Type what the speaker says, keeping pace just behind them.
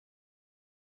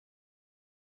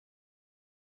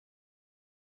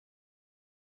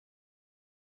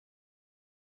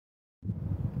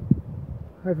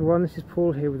Hi everyone, this is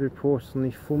Paul here with a report on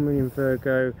the full moon in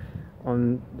Virgo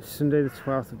on Sunday the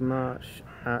 12th of March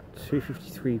at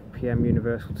 2:53 p.m.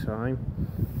 Universal Time.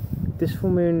 This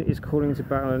full moon is calling to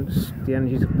balance the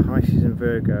energies of Pisces and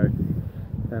Virgo.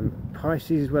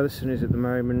 Pisces is where the Sun is at the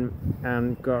moment,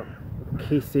 and got a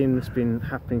key theme that's been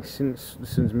happening since the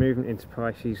Sun's movement into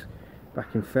Pisces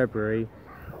back in February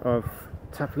of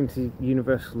tapping into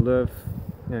universal love,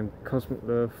 cosmic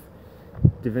love,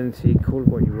 divinity, call it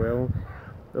what you will.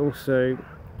 Also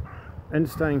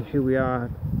understanding who we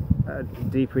are at a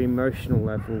deeper emotional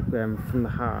level from the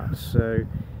heart. So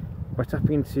by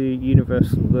tapping into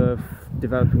universal love,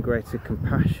 developing greater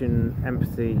compassion,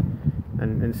 empathy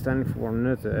and understanding for one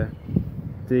another,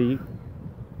 the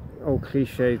old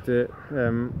cliche that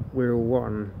we're all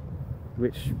one,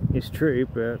 which is true,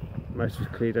 but most of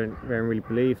us clearly don't really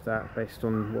believe that based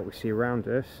on what we see around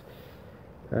us.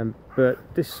 But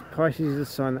this Pisces is a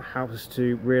sign that helps us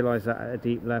to realise that at a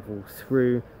deep level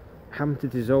through having to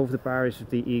dissolve the barriers of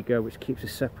the ego which keeps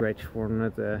us separated from one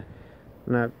another.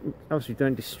 Now, obviously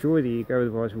don't destroy the ego,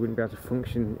 otherwise we wouldn't be able to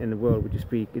function in the world. We'd just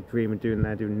be a dreamer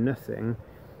doing nothing.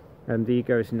 And the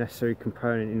ego is a necessary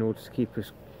component in order to keep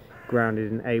us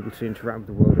grounded and able to interact with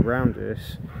the world around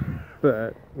us.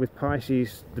 But with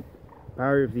Pisces, the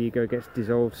barrier of the ego gets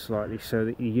dissolved slightly so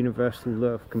that the universal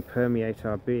love can permeate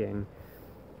our being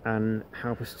and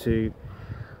help us to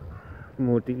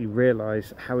more deeply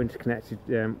realise how interconnected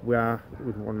we are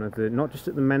with one another, not just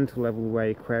at the mental level the way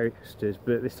Aquarius does,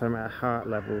 but at this time at a heart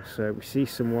level. So we see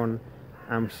someone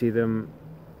and we see them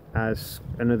as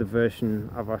another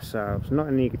version of ourselves, not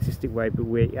in an egotistic way, but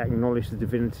we acknowledge the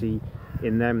divinity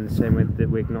in them in the same way that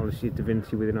we acknowledge the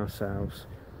divinity within ourselves.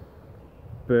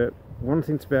 But one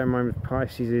thing to bear in mind with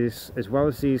Pisces is, as well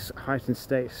as these heightened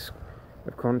states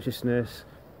of consciousness,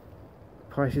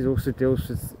 Pisces also deals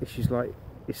with issues like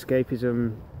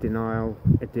escapism, denial,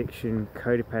 addiction,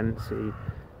 codependency.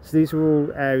 So these are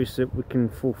all areas that we can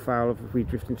fall foul of if we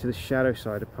drift into the shadow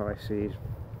side of Pisces.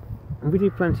 And we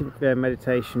do plenty of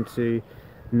meditation to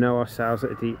know ourselves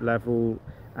at a deep level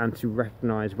and to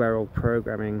recognise where old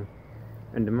programming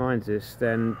undermines us.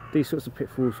 Then these sorts of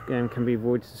pitfalls can be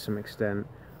avoided to some extent.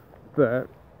 But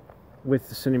with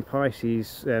the Sun in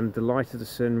Pisces, the light of the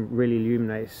Sun really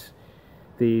illuminates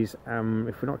these.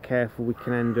 If we're not careful, we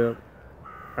can end up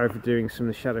overdoing some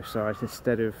of the shadow sides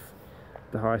instead of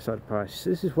the high side of Pisces. So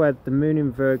this is where the moon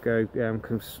in Virgo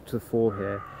comes to the fore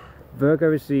here.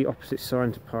 Virgo is the opposite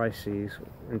sign to Pisces,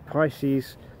 and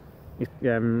Pisces is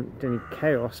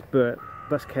chaos, but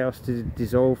that's chaos to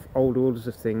dissolve old orders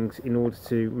of things in order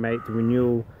to make the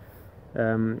renewal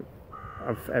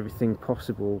of everything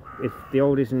possible. If the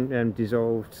old isn't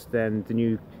dissolved, then the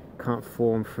new can't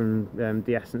form from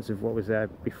the essence of what was there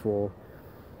before.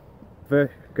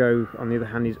 Virgo, on the other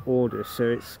hand, is order, so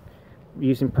it's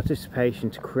using participation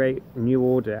to create new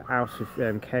order out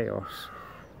of chaos.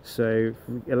 So if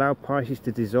we allow Pisces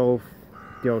to dissolve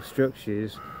the old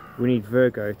structures, we need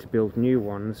Virgo to build new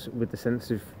ones with the sense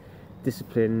of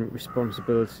discipline,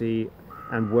 responsibility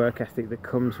and work ethic that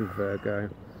comes with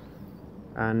Virgo.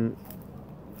 And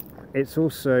it's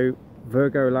also,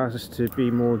 Virgo allows us to be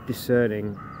more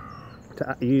discerning,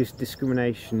 to use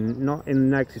discrimination, not in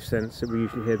the negative sense that we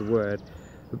usually hear the word.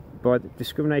 By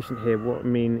discrimination here, what I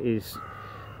mean is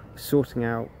sorting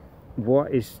out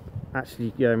what is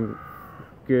actually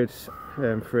good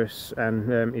for us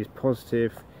and is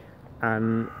positive,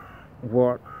 and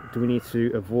what do we need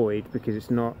to avoid because it's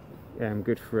not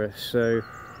good for us. So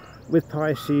with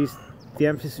Pisces, the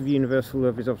emphasis of universal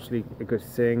love is obviously a good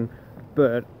thing,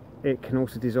 but it can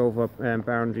also dissolve our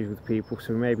boundaries with people,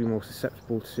 so we may be more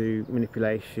susceptible to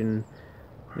manipulation,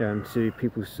 to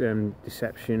people's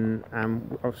deception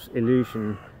and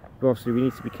illusion. But obviously we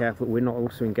need to be careful that we're not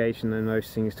also engaging in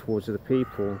those things towards other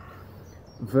people.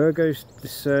 Virgo's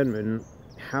discernment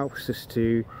helps us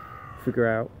to figure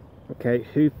out, okay,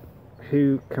 who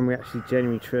can we actually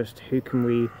genuinely trust, who can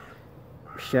we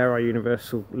share our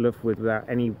universal love with without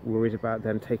any worries about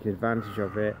them taking advantage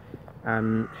of it,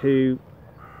 and who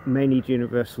may need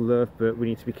universal love, but we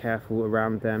need to be careful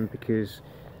around them because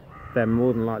they're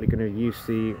more than likely going to use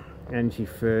the energy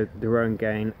for their own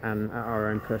gain and at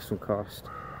our own personal cost.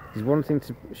 It's one thing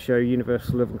to show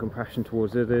universal love and compassion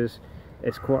towards others,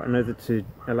 it's quite another to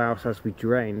allow ourselves to be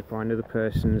drained by another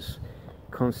person's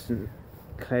constant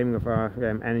claiming of our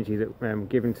energy that we're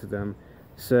giving to them.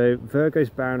 So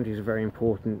Virgo's boundaries are very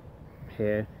important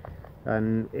here,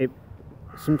 and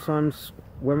sometimes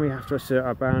when we have to assert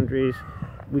our boundaries,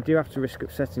 we do have to risk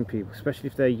upsetting people, especially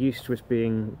if they're used to us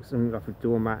being something like a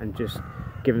doormat and just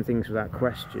giving things without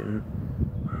question.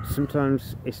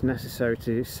 Sometimes it's necessary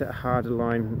to set a harder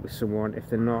line with someone if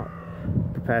they're not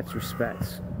prepared to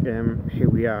respect who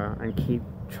we are and keep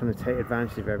trying to take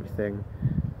advantage of everything.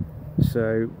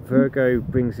 So Virgo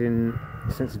brings in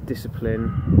a sense of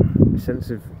discipline, a sense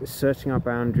of asserting our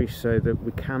boundaries so that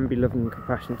we can be loving and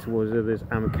compassionate towards others,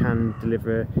 and we can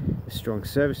deliver a strong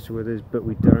service to others, but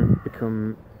we don't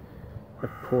become a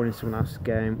pawn in someone else's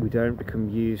game. We don't become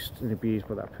used and abused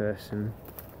by that person.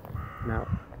 Now,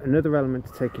 another element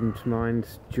to take into mind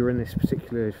during this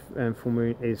particular full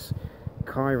moon is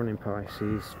Chiron in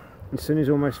Pisces. The Sun is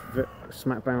almost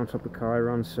smack bang on top of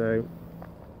Chiron, so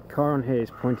Chiron here is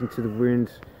pointing to the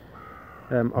wound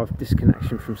of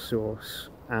disconnection from source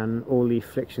and all the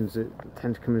afflictions that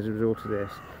tend to come as a result of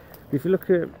this. If you look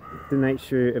at the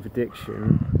nature of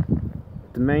addiction,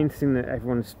 the main thing that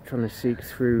everyone's trying to seek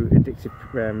through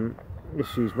addictive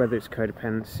issues, whether it's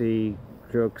codependency,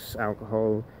 drugs,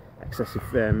 alcohol, excessive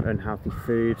unhealthy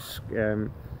foods,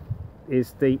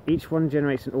 is each one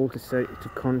generates an altered state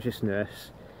of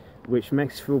consciousness which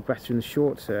makes us feel better in the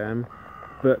short term,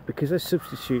 but because they're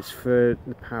substitutes for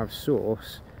the power of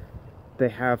source, they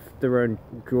have their own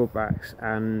drawbacks,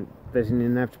 and there's an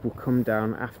inevitable come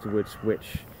down afterwards,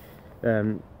 which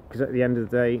because at the end of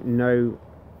the day, no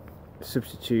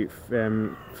substitute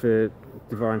for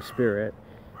divine spirit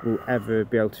will ever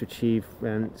be able to achieve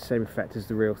the same effect as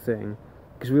the real thing,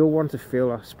 because we all want to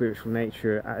feel our spiritual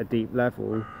nature at a deep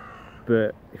level,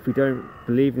 but if we don't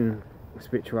believe in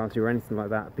spirituality or anything like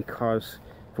that, because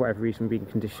for whatever reason we've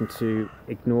been conditioned to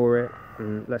ignore it,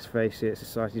 and let's face it,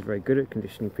 society is very good at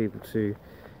conditioning people to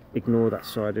ignore that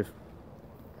side of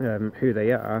who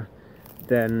they are,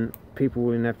 then people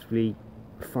will inevitably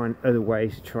find other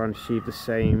ways to try and achieve the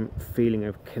same feeling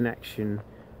of connection,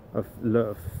 of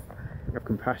love, of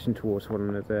compassion towards one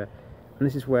another. And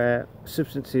this is where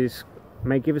substances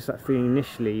may give us that feeling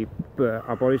initially, but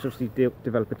our bodies obviously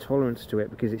develop a tolerance to it,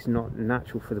 because it's not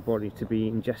natural for the body to be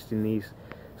ingesting these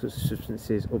sorts of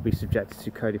substances or be subjected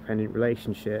to codependent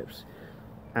relationships,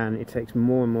 and it takes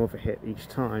more and more of a hit each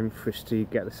time for us to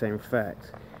get the same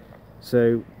effect.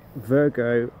 So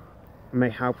Virgo may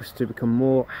help us to become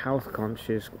more health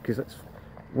conscious, because that's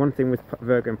one thing with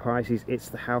Virgo and Pisces, it's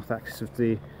the health axis of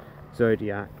the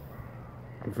zodiac.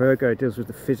 Virgo deals with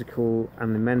the physical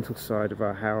and the mental side of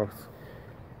our health,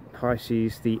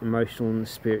 Pisces the emotional and the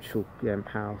spiritual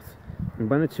health. And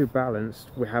when the two are balanced,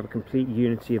 we have a complete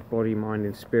unity of body, mind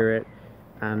and spirit,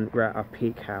 and we're at our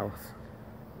peak health.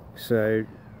 So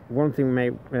one thing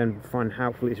we may find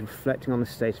helpful is reflecting on the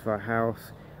state of our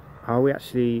health. Are we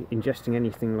actually ingesting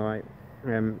anything like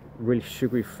really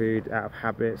sugary food out of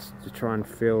habits to try and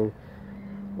feel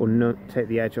or not take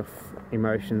the edge off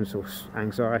emotions or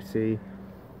anxiety,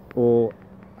 or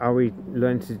are we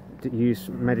learning to use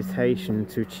meditation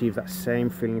to achieve that same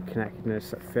feeling of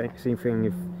connectedness, that same feeling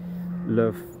of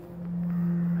love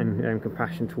and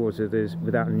compassion towards others,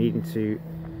 without needing to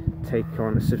take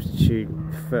on a substitute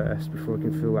first before we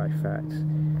can feel that effect?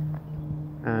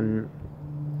 And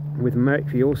with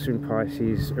Mercury also in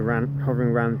Pisces, hovering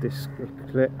around this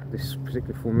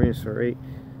particular full moon,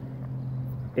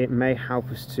 it may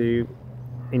help us to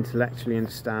intellectually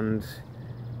understand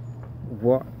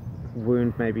what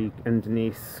wound may be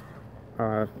underneath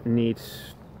our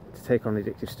needs to take on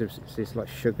addictive substances like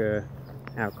sugar,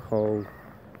 alcohol,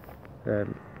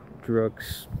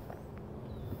 drugs,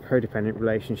 codependent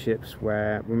relationships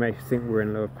where we may think we're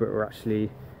in love but we're actually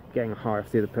getting a high off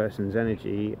the other person's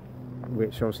energy,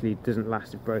 which obviously doesn't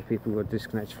last if both people are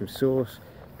disconnected from source,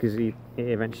 because it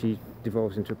eventually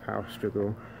devolves into a power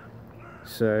struggle.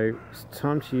 So it's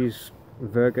time to use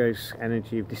Virgo's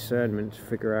energy of discernment to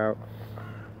figure out,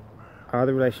 are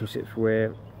the relationships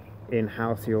we're in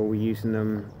healthy, or are we using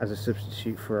them as a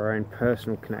substitute for our own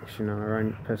personal connection and our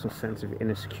own personal sense of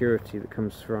inner security that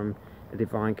comes from a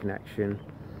divine connection?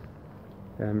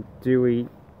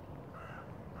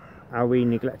 Are we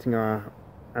neglecting our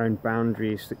own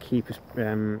boundaries that keep us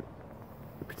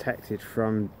protected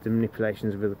from the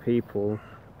manipulations of other people,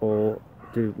 or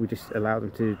do we just allow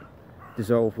them to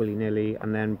dissolve willy-nilly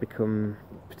and then become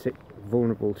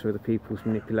vulnerable to other people's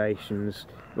manipulations,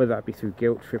 whether that be through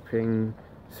guilt tripping,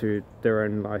 through their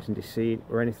own lies and deceit,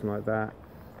 or anything like that?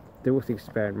 They're all things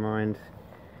to bear in mind.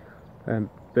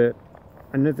 But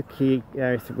another key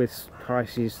area with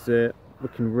Pisces that we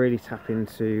can really tap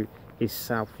into is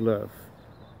self-love,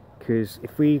 because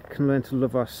if we can learn to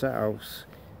love ourselves,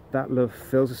 that love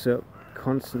fills us up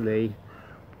constantly,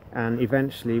 and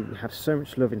eventually we have so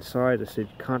much love inside us it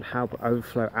can't help but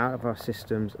overflow out of our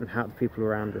systems and help the people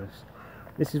around us.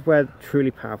 This is where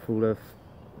truly powerful love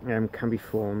can be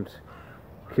formed,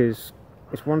 because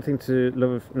it's one thing to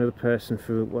love another person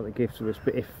for what they give to us,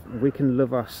 but if we can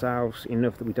love ourselves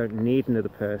enough that we don't need another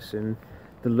person,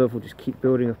 the love will just keep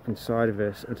building up inside of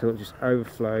us until it just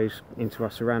overflows into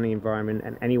our surrounding environment,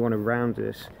 and anyone around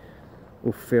us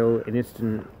will feel an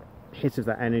instant hit of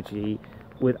that energy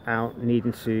without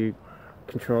needing to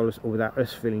control us, or without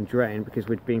us feeling drained, because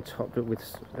we're being topped up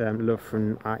with love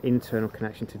from our internal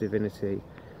connection to divinity.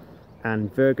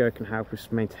 And Virgo can help us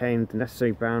maintain the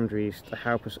necessary boundaries to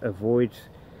help us avoid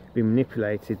being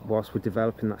manipulated whilst we're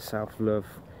developing that self-love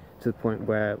to the point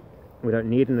where we don't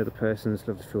need another person's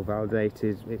love to feel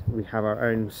validated. We have our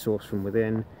own source from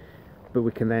within, but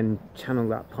we can then channel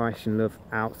that Piscean love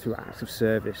out through acts of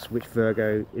service, which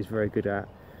Virgo is very good at.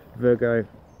 Virgo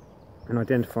can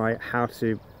identify how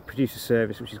to produce a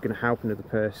service which is going to help another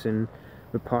person,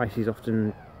 but Pisces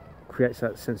often creates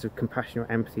that sense of compassion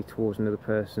or empathy towards another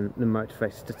person that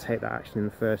motivates us to take that action in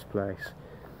the first place.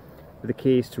 But the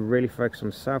key is to really focus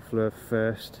on self-love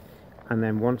first, and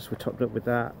then once we're topped up with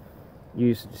that,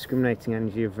 use the discriminating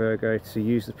energy of Virgo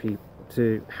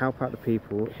to help out the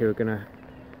people who are going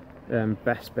to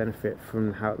best benefit from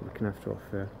the help we can have to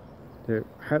offer. So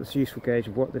I hope it's a useful gauge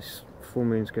of what this full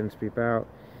moon is going to be about,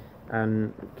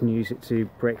 and we can use it to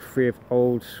break free of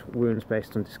old wounds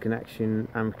based on disconnection,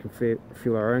 and we can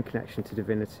feel our own connection to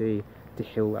divinity to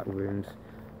heal that wound.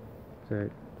 So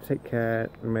take care,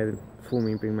 and may the full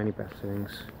moon bring many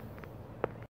blessings.